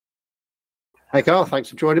Hey, Carl, thanks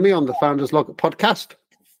for joining me on the Founders Log podcast.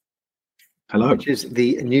 Hello. Which is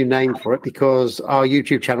the new name for it because our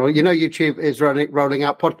YouTube channel, YouTube is rolling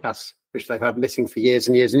out podcasts, which they've had missing for years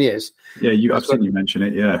and years and years. Yeah, I've seen you mention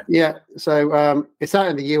it, yeah. Yeah, so it's out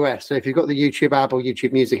in the US. So if you've got the YouTube app or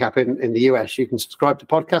YouTube Music app in the US, you can subscribe to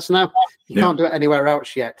podcasts now. You can't do it anywhere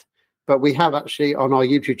else yet. But we have actually on our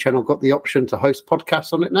YouTube channel got the option to host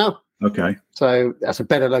podcasts on it now. Okay. So that's a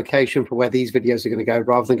better location for where these videos are going to go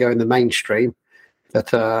rather than go in the mainstream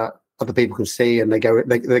that other people can see, and they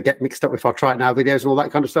get mixed up with our Try It Now videos and all that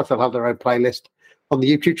kind of stuff. They'll have their own playlist on the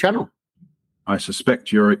YouTube channel. I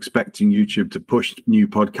suspect you're expecting YouTube to push new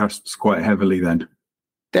podcasts quite heavily then.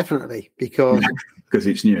 Definitely, because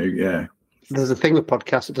it's new, yeah. There's a thing with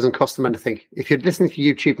podcasts, it doesn't cost them anything. If you're listening to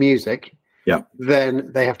YouTube Music, then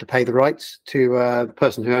they have to pay the rights to the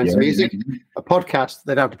person who owns the music. A podcast,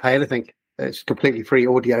 they don't have to pay anything. It's completely free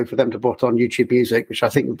audio for them to put on YouTube Music, which I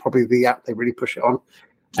think will probably be the app they really push it on.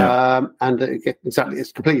 Exactly,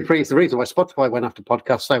 it's completely free. It's the reason why Spotify went after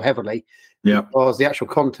podcasts so heavily, because the actual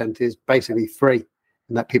content is basically free,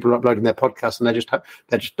 and that people are uploading their podcasts, and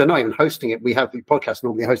they're not even hosting it. We have the podcast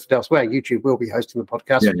normally hosted elsewhere. YouTube will be hosting the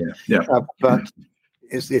podcast, but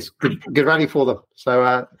it's good value for them.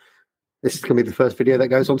 So this is going to be the first video that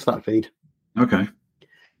goes onto that feed. Okay.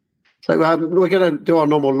 So we're going to do our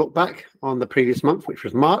normal look back on the previous month, which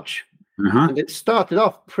was March. And it started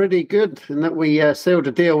off pretty good in that we sealed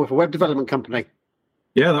a deal with a web development company.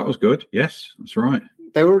 Yeah, that was good. Yes, that's right.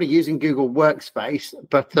 They were already using Google Workspace,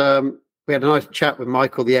 but we had a nice chat with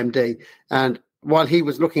Michael, the MD. And while he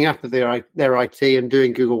was looking after their IT and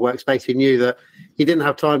doing Google Workspace, he knew that he didn't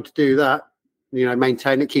have time to do that.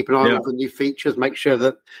 Maintain it, keep an eye on the new features, make sure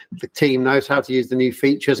that the team knows how to use the new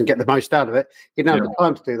features and get the most out of it. He didn't have the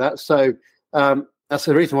time to do that. So that's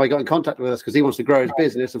the reason why he got in contact with us, because he wants to grow his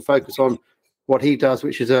business and focus on what he does,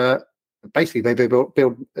 which is basically they've got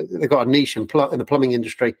a niche in the plumbing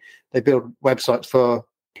industry. They build websites for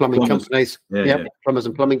plumbing companies, plumbers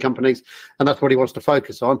and plumbing companies, and that's what he wants to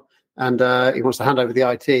focus on. And he wants to hand over the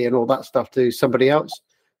IT and all that stuff to somebody else.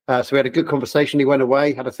 So we had a good conversation. He went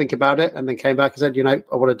away, had to think about it, and then came back and said,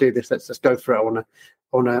 I want to do this. Let's just go for it. I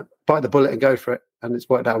want to bite the bullet and go for it. And it's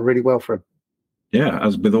worked out really well for him. Yeah,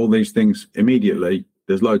 as with all these things, immediately,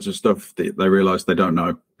 there's loads of stuff that they realise they don't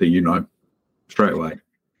know that you know straight away.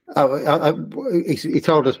 He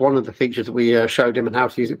told us one of the features that we showed him and how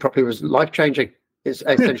to use it properly was life-changing. It's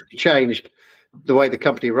essentially changed the way the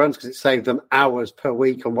company runs because it saved them hours per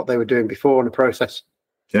week on what they were doing before in the process.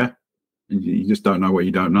 Yeah, you just don't know what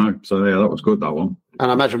you don't know. So, yeah, that was good, that one.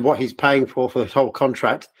 And I imagine what he's paying for this whole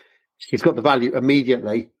contract, he's got the value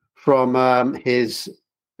immediately from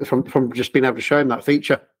from just being able to show him that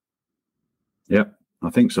feature. Yeah, I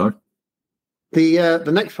think so. The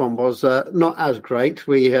next one was not as great.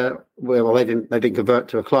 They didn't convert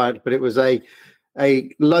to a client, but it was a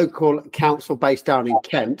local council based down in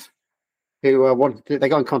Kent who they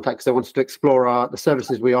got in contact because they wanted to explore the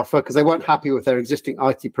services we offer because they weren't happy with their existing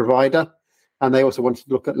IT provider, and they also wanted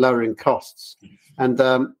to look at lowering costs. And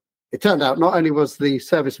it turned out not only was the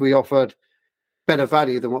service we offered better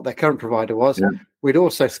value than what their current provider was, we'd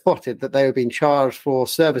also spotted that they were being charged for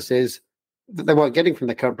services that they weren't getting from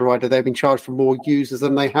their current provider. They've been charged for more users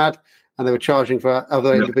than they had, and they were charging for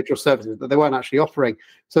other individual services that they weren't actually offering.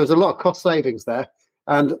 So there's a lot of cost savings there.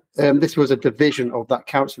 And this was a division of that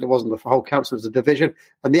council. It wasn't the whole council, it was a division.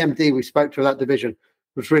 And the MD we spoke to that division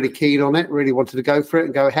was really keen on it, really wanted to go for it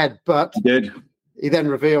and go ahead. But he then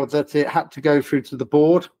revealed that it had to go through to the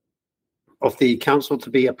board of the council to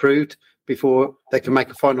be approved before they can make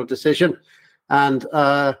a final decision. And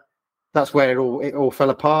that's where it all fell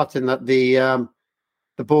apart, in that the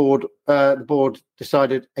board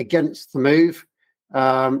decided against the move.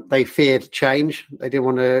 They feared change. They didn't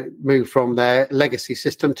want to move from their legacy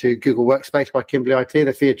system to Google Workspace by Kimberly IT.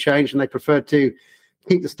 They feared change, and they preferred to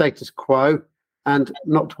keep the status quo and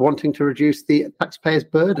not wanting to reduce the taxpayers'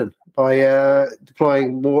 burden by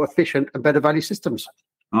deploying more efficient and better value systems.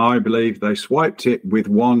 I believe they swiped it with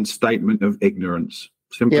one statement of ignorance.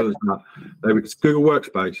 Simple as that. It's Google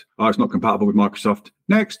Workspace. Oh, it's not compatible with Microsoft.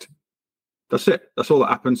 Next. That's it. That's all that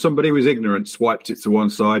happened. Somebody was ignorant, swiped it to one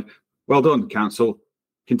side. Well done, council.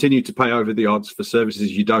 Continue to pay over the odds for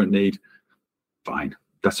services you don't need. Fine.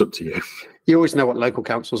 That's up to you. You always know what local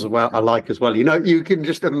councils are like as well. You can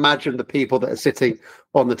just imagine the people that are sitting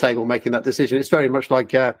on the table making that decision. It's very much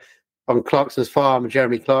like on Clarkson's farm,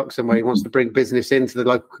 Jeremy Clarkson, where he wants to bring business into the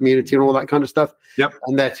local community and all that kind of stuff. Yep.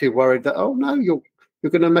 And they're too worried that, oh, no, you're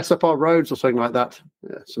going to mess up our roads or something like that.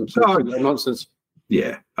 Yeah, some nonsense.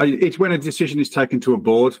 Yeah. It's when a decision is taken to a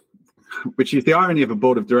board, which is the irony of a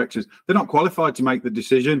board of directors. They're not qualified to make the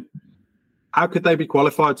decision. how could they be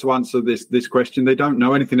qualified to answer this question? They don't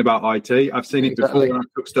know anything about IT. I've seen it before. I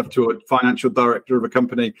took stuff to a financial director of a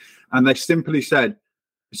company, and they simply said,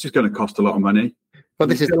 "It's just going to cost a lot of money." But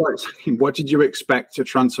this is like saying, what did you expect a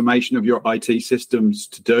transformation of your IT systems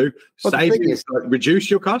to do? Save you, reduce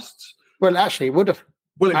your costs? Well, actually, it would have.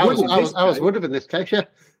 Well, ours would have in this case, yeah.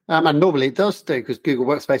 And normally it does do, because Google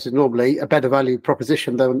Workspace is normally a better value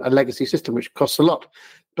proposition than a legacy system, which costs a lot.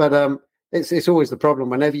 But it's always the problem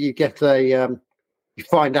whenever you get you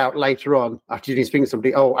find out later on after you've been speaking to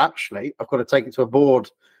somebody, oh, actually, I've got to take it to a board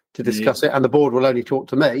to discuss it, and the board will only talk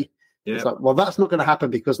to me. Yeah. It's like, well, that's not going to happen,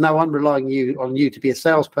 because now I'm relying on you to be a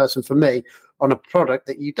salesperson for me on a product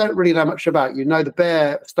that you don't really know much about. You know the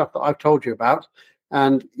bare stuff that I've told you about,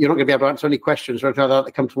 and you're not going to be able to answer any questions or anything like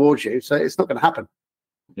that come towards you. So it's not going to happen.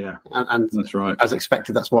 Yeah, and that's right. As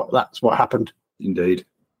expected, that's what happened. Indeed.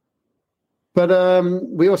 But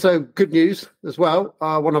we also, good news as well,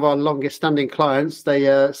 one of our longest standing clients,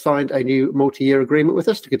 they signed a new multi-year agreement with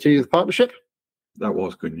us to continue the partnership. That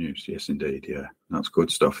was good news. Yes, indeed. Yeah, that's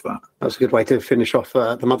good stuff. That's a good way to finish off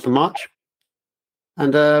the month of March.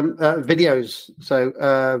 And videos. So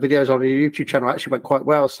videos on the YouTube channel actually went quite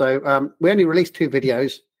well. So we only released 2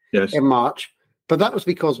 videos in March, but that was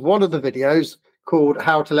because one of the videos, called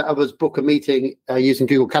How to Let Others Book a Meeting using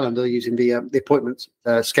Google Calendar, using the appointments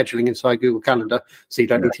scheduling inside Google Calendar. So you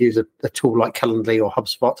don't need to use a tool like Calendly or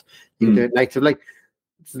HubSpot. You can do it natively.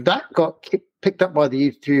 That got picked up by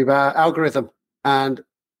the YouTube algorithm, and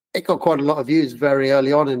it got quite a lot of views very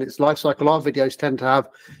early on in its life cycle. Our videos tend to have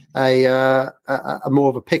a more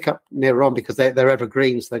of a pickup nearer on, because they're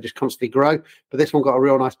evergreens. They just constantly grow. But this one got a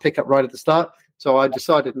real nice pickup right at the start. So I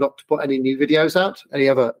decided not to put any new videos out, any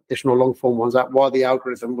other additional long form ones out, while the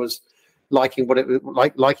algorithm was liking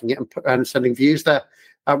it and sending views there.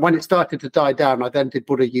 When it started to die down, I then did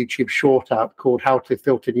put a YouTube short out called How to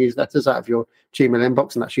Filter Newsletters Out of Your Gmail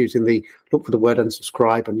Inbox, and that's using the look for the word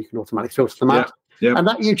unsubscribe, and you can automatically filter them out. Yeah. And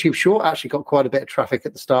that YouTube short actually got quite a bit of traffic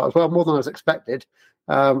at the start as well, more than I was expected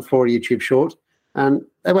for a YouTube short, and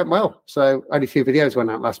they went well. So only a few videos went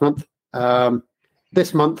out last month.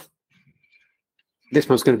 This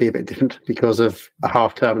month's going to be a bit different because of a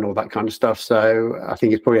half term and all that kind of stuff. So I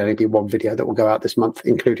think it's probably only be one video that will go out this month,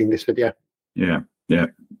 including this video. Yeah,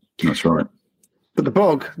 that's right. But the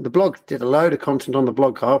blog did a load of content on the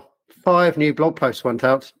blog, Carl. 5 new blog posts went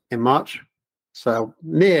out in March, so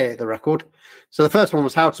near the record. So the first one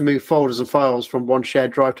was how to move folders and files from one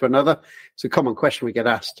shared drive to another. It's a common question we get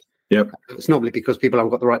asked. Yep. It's normally because people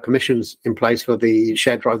haven't got the right permissions in place for the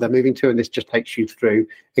shared drive they're moving to, and this just takes you through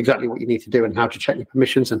exactly what you need to do and how to check your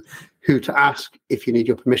permissions and who to ask if you need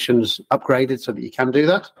your permissions upgraded so that you can do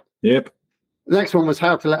that. Yep. The next one was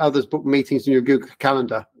how to let others book meetings in your Google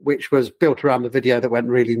Calendar, which was built around the video that went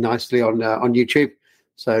really nicely on YouTube.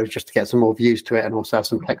 So just to get some more views to it, and also have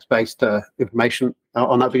some text-based information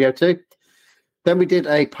on that video too. Then we did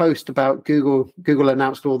a post about Google. Google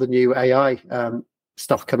announced all the new AI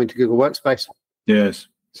stuff coming to Google Workspace. Yes.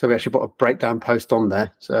 So we actually put a breakdown post on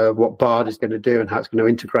there. So what Bard is going to do and how it's going to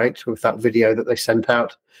integrate with that video that they sent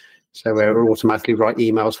out. So we'll automatically write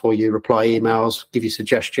emails for you, reply emails, give you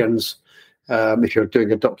suggestions. If you're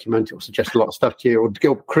doing a document, it will suggest a lot of stuff to you. Or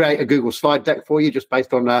it'll create a Google slide deck for you just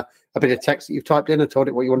based on a bit of text that you've typed in and told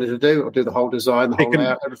it what you wanted to do, or do the whole design, the whole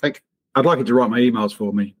layout, everything. I'd like it to write my emails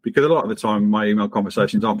for me, because a lot of the time my email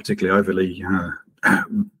conversations aren't particularly overly,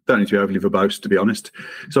 don't need to be overly verbose, to be honest.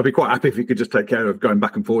 So I'd be quite happy if you could just take care of going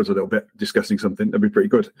back and forwards a little bit, discussing something. That'd be pretty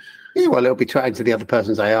good. Yeah, well, it'll be chatting to the other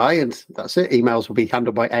person's AI, and that's it. Emails will be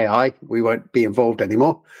handled by AI. We won't be involved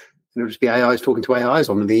anymore. It'll just be AIs talking to AIs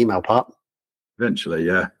on the email part. Eventually,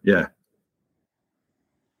 yeah.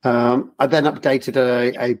 I then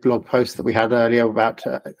updated a blog post that we had earlier about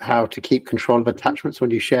how to keep control of attachments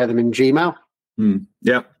when you share them in Gmail.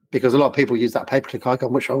 Yeah. Because a lot of people use that pay-per-click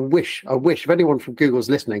icon, which I wish if anyone from Google's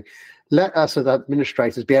listening, let us as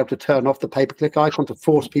administrators be able to turn off the pay-per-click icon to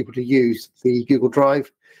force people to use the Google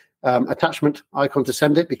Drive attachment icon to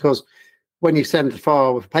send it. Because when you send a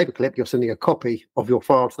file with a paperclip, you're sending a copy of your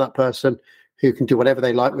file to that person who can do whatever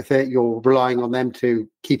they like with it. You're relying on them to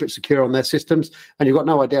keep it secure on their systems, and you've got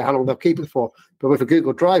no idea how long they'll keep it for. But with a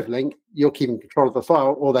Google Drive link, you're keeping control of the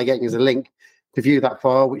file. All they're getting is a link to view that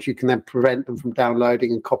file, which you can then prevent them from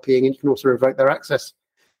downloading and copying, and you can also revoke their access.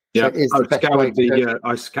 Yeah, so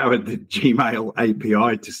I scoured the Gmail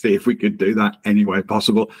API to see if we could do that any way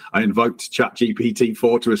possible. I invoked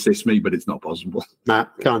ChatGPT-4 to assist me, but it's not possible. Nah,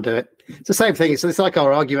 can't do it. It's the same thing. It's like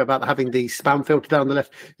our argument about having the spam filter down the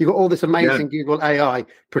left. You've got all this amazing Google AI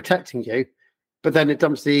protecting you, but then it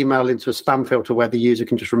dumps the email into a spam filter where the user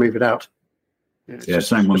can just remove it out.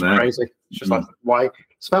 Same one there. Crazy. It's just like, why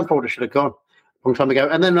spam folder should have gone a long time ago.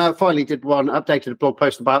 And then finally did one updated blog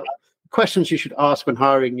post about questions you should ask when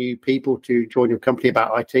hiring new people to join your company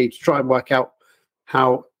about IT, to try and work out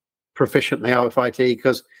how proficient they are with IT,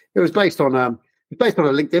 because it was based on a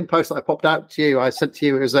LinkedIn post that I popped out to you. I sent to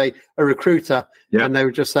you. It was a recruiter, and they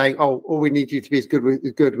were just saying, "Oh, all we need you to be is good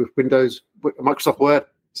with Windows, Microsoft Word."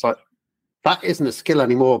 It's like, that isn't a skill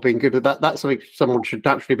anymore. Being good with that, that's something someone should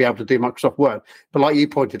naturally be able to do. Microsoft Word, but like you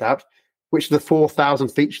pointed out, which of the 4,000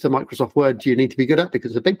 features of Microsoft Word do you need to be good at?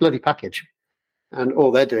 Because it's a big bloody package, and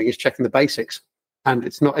all they're doing is checking the basics. And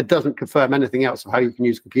it doesn't confirm anything else of how you can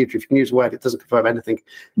use a computer. If you can use Word, it doesn't confirm anything,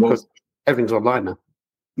 because everything's online now.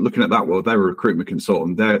 Looking at that world, they're a recruitment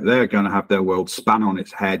consultant. They're going to have their world spun on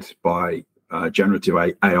its head by generative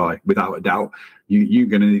AI, without a doubt. You're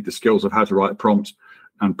going to need the skills of how to write a prompt,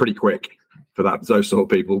 and pretty quick for those sort of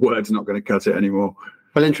people. Word's not going to cut it anymore.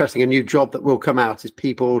 Well, interesting. A new job that will come out is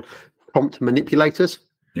prompt manipulators.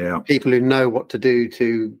 Yeah, people who know what to do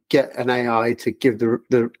to get an AI to give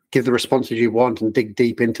the responses you want and dig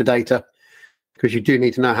deep into data, because you do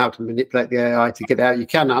need to know how to manipulate the AI to get it out. You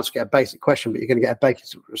can ask it a basic question, but you're going to get a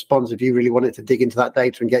basic response. If you really want it to dig into that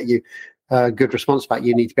data and get you a good response back,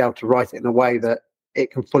 you need to be able to write it in a way that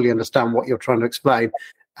it can fully understand what you're trying to explain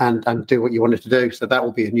and do what you want it to do. So that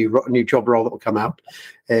will be a new job role that will come out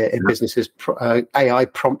in businesses. AI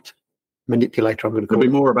prompt manipulator, I'm going to call it.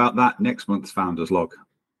 There'll be more about that next month's Founders Log.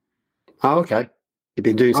 Oh, okay. You've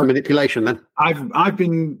been doing some manipulation then? I've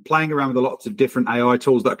been playing around with lots of different AI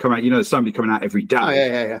tools that come out. There's somebody coming out every day. Oh,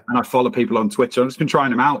 yeah. And I follow people on Twitter. I've just been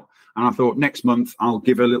trying them out. And I thought next month I'll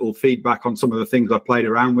give a little feedback on some of the things I've played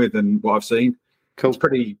around with and what I've seen. Cool. It's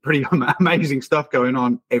pretty amazing stuff going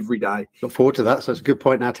on every day. Look forward to that. So it's a good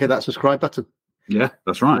point now to hit that subscribe button. Yeah,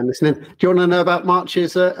 that's right. And listening. Do you want to know about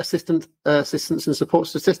March's assistance and support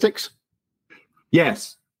statistics?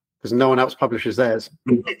 Yes. Because no one else publishes theirs.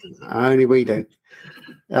 Only we do.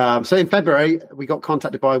 So in February, we got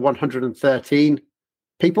contacted by 113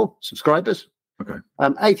 people, subscribers. Okay.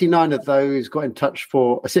 89 of those got in touch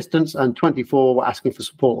for assistance, and 24 were asking for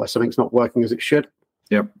support where something's not working as it should.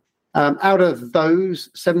 Yep. Out of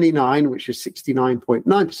those, 79, which is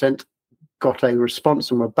 69.9%, got a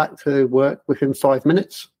response and were back to work within 5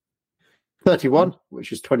 minutes. 31,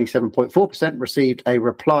 which is 27.4%, received a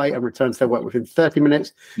reply and returned to their work within 30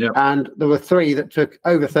 minutes. Yep. And there were 3 that took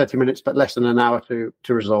over 30 minutes, but less than an hour to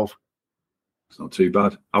resolve. It's not too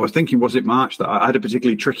bad. I was thinking, was it March that I had a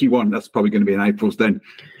particularly tricky one? That's probably going to be in April's then.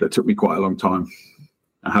 That took me quite a long time.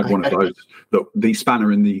 I had one of those, the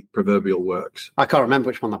spanner in the proverbial works. I can't remember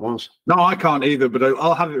which one that was. No, I can't either, but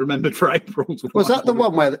I'll have it remembered for April's. Was that the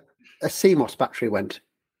one where a CMOS battery went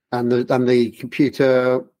and the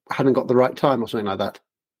computer hadn't got the right time or something like that?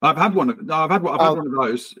 I've had one of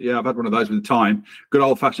those. Yeah, I've had one of those with the time. Good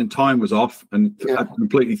old-fashioned time was off and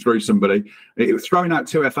completely threw somebody. It was throwing out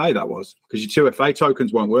 2FA, that was, because your 2FA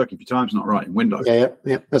tokens won't work if your time's not right in Windows. Yeah.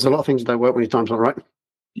 There's a lot of things that don't work when your time's not right.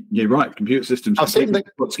 You're right. Computer systems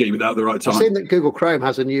scheme without the right time. I've seen that Google Chrome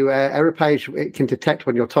has a new error page. It can detect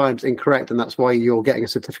when your time's incorrect, and that's why you're getting a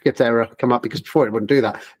certificate error come up, because before it wouldn't do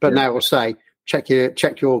that. But now it will say, check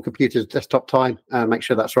your computer's desktop time and make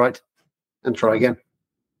sure that's right, and try again.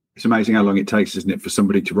 It's amazing how long it takes, isn't it, for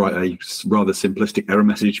somebody to write a rather simplistic error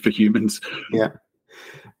message for humans. Yeah.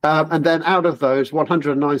 And then out of those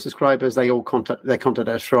 109 subscribers, they contacted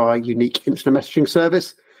us through our unique instant messaging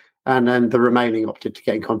service. And then the remaining opted to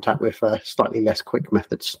get in contact with slightly less quick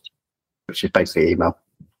methods, which is basically email.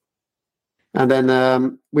 And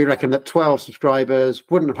then we reckon that 12 subscribers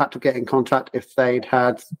wouldn't have had to get in contact if they'd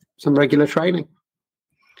had some regular training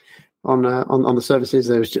on the services.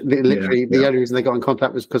 There was literally the only reason they got in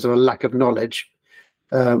contact was because of a lack of knowledge,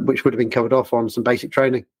 which would have been covered off on some basic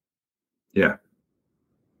training. Yeah.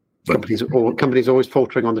 Companies always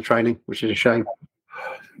faltering on the training, which is a shame.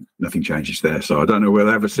 Nothing changes there. So I don't know whether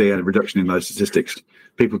we'll ever see a reduction in those statistics.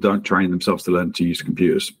 People don't train themselves to learn to use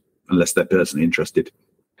computers unless they're personally interested.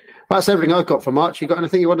 That's everything I've got for March. You got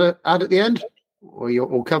anything you want to add at the end? Or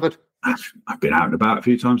you're all covered? I've been out and about a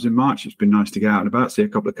few times in March. It's been nice to get out and about, see a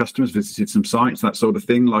couple of customers, visited some sites, that sort of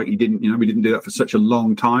thing. Like we didn't do that for such a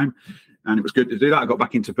long time. And it was good to do that. I got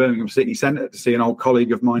back into Birmingham City Centre to see an old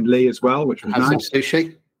colleague of mine, Lee, as well, which was nice. Some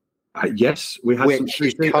sushi? Yes, we had some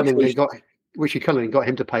sushi. Which you cunningly got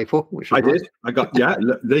him to pay for. Which I did.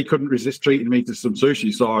 They couldn't resist treating me to some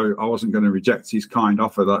sushi, so I wasn't going to reject his kind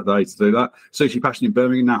offer that day to do that. Sushi Passion in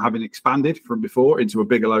Birmingham now having expanded from before into a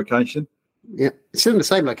bigger location. Yeah, it's in the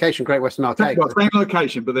same location, Great Western Arcade. Same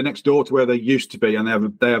location, but they're next door to where they used to be, and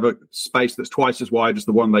they have a space that's twice as wide as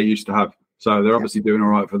the one they used to have. So they're obviously doing all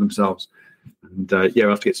right for themselves. And we'll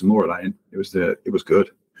have to get some more of that in. It was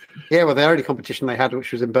good. Yeah, well, the only competition they had,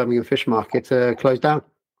 which was in Birmingham Fish Market, closed down.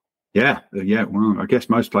 Yeah. Well, I guess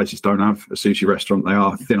most places don't have a sushi restaurant. They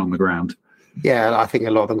are thin on the ground. Yeah, I think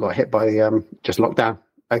a lot of them got hit by just lockdown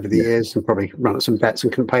over the years and probably run at some bets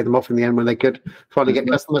and couldn't pay them off in the end when they could finally get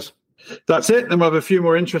customers. That's it. Then we'll have a few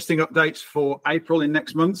more interesting updates for April in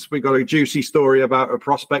next month. We got a juicy story about a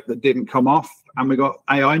prospect that didn't come off, and we got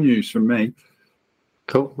AI news from me.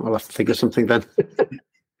 Cool. I'll have to think of something then.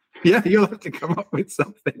 Yeah, you'll have to come up with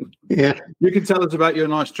something. Yeah. You can tell us about your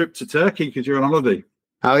nice trip to Turkey because you're on holiday.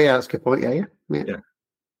 Oh, yeah, that's a good point. Yeah.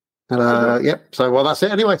 And, so, well, that's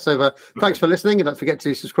it anyway. So thanks for listening, and don't forget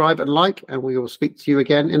to subscribe and like, and we will speak to you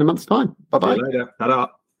again in a month's time. Bye-bye. See you later. Ta-da.